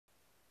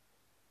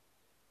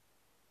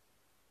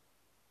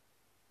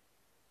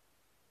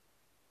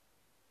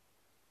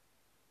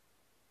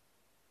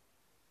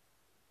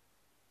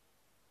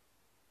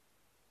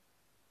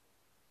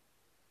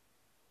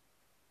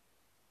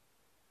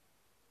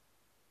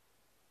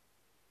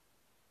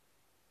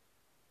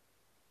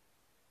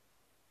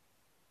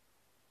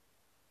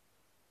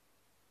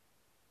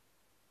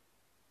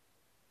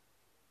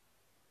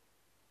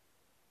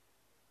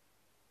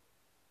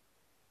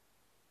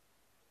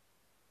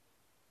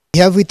We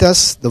have with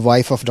us the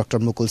wife of Dr.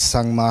 Mukul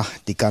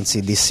Sangma'S,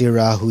 Dikkanchi,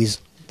 Shira, who is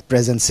the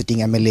present sitting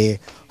MLA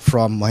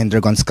from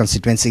Mahendraganj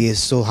constituency.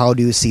 So how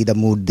do you see the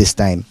mood this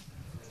time?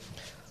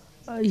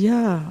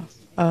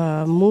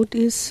 Mood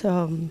is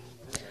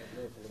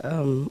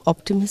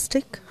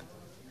optimistic.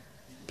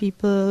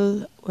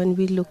 People, when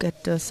we look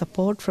at the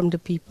support from the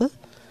people,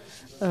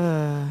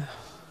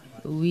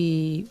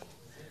 we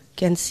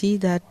can see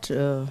that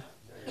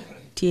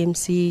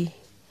TMC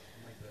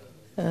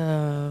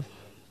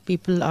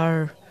people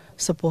are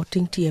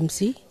supporting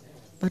TMC,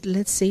 but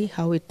let's see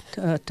how it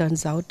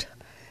turns out.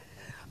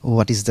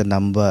 What is the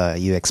number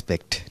you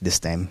expect this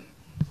time?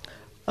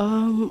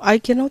 I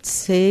cannot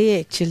say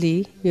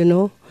actually,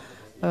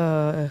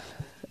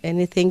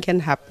 anything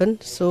can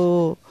happen,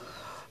 so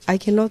I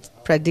cannot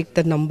predict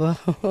the number.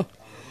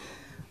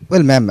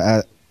 Well, ma'am,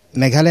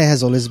 Meghalaya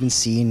has always been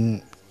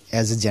seen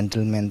as a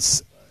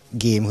gentleman's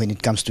game when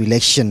it comes to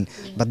election,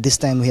 but this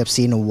time we have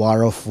seen a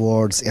war of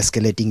words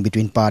escalating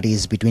between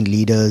parties, between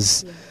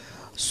leaders. Yeah.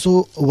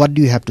 So what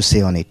do you have to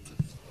say on it?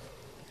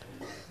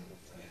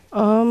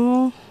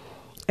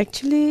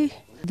 Actually,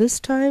 this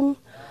time,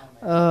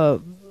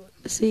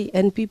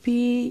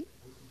 NPP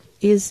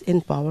is in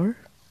power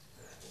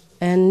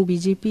and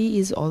BJP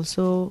is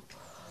also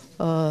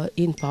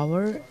in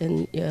power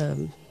in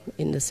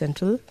the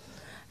central,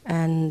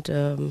 and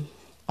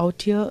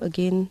out here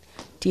again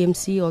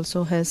TMC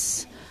also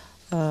has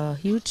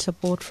huge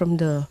support from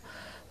the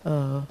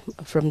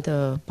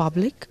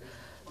public.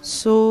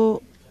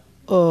 So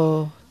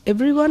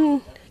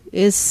everyone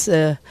is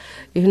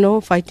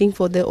fighting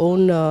for their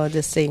own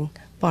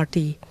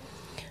party.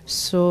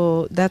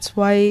 So that's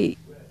why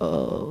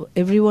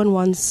everyone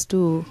wants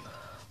to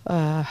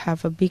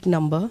have a big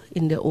number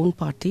in their own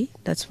party.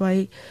 That's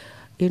why,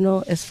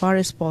 as far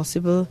as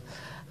possible,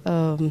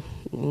 to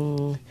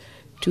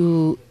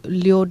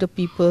lure the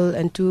people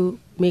and to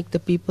make the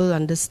people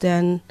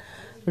understand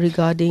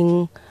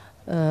regarding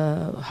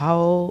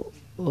how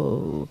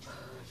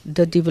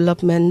the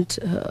development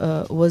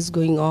was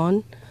going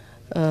on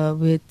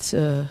with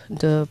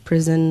the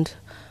present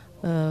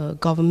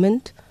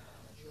government.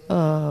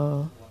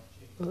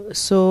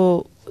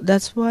 So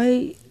that's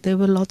why there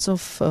were lots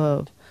of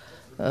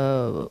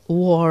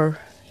war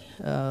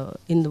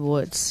in the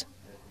words.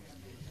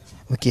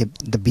 Okay,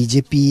 the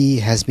BJP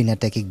has been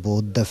attacking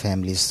both the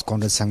families,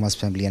 Comrade Sangma's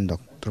family and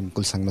Dr.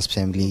 Mukul Sangma's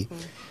family,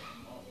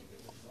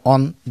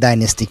 on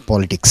dynastic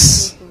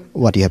politics.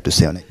 What do you have to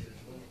say on it?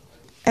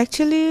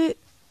 Actually,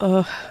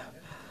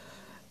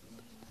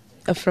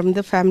 from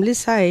the family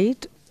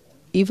side,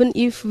 even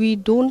if we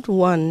don't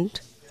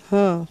want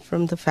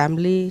from the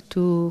family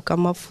to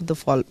come up with the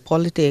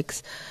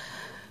politics,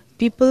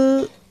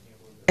 people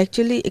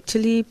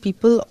actually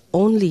people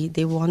only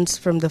they want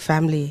from the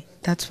family.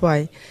 That's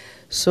why.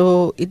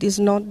 So it is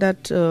not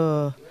that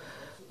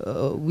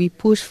we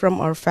push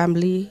from our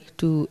family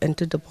to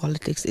enter the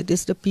politics. It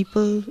is the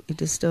people,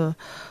 it is the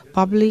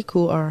public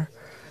who are,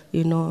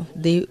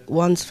 they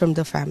want from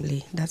the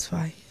family. That's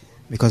why.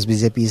 Because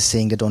BJP is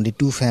saying that only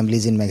two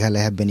families in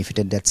Meghalaya have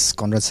benefited. That's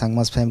Comrade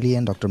Sangma's family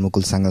and Dr.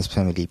 Mukul Sangma's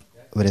family.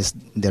 Whereas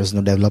there is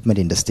no development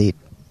in the state.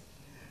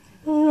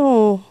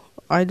 No,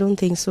 I don't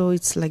think so.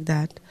 It's like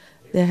that.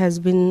 There has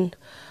been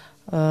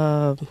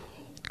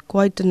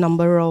quite a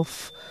number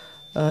of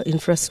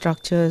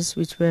infrastructures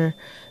which were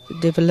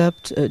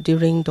developed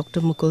during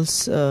Dr.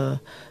 Mukul's,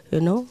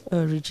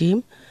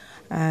 regime,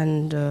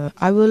 and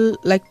I will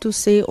like to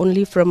say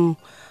only from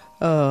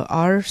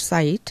our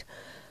side.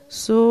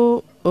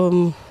 So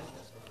I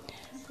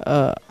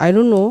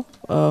don't know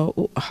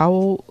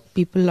how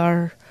people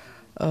are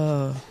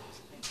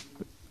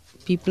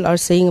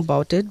saying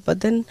about it,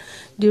 but then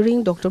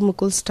during Dr.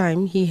 Mukul's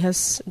time, he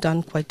has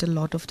done quite a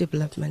lot of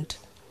development.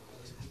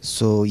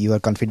 So you are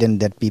confident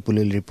that people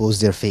will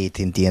repose their faith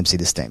in TMC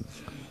this time?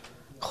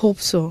 Hope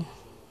so.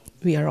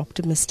 We are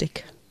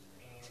optimistic.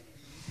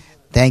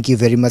 Thank you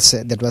very much.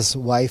 That was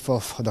wife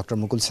of Dr.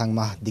 Mukul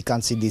Sangma,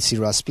 Dikkanchi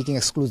Shira, speaking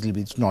exclusively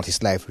with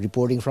Northeast Live,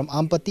 reporting from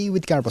Ampati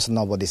with camera person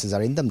Nova. This is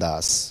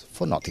𝗟𝗜�10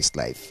 for Northeast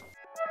Live.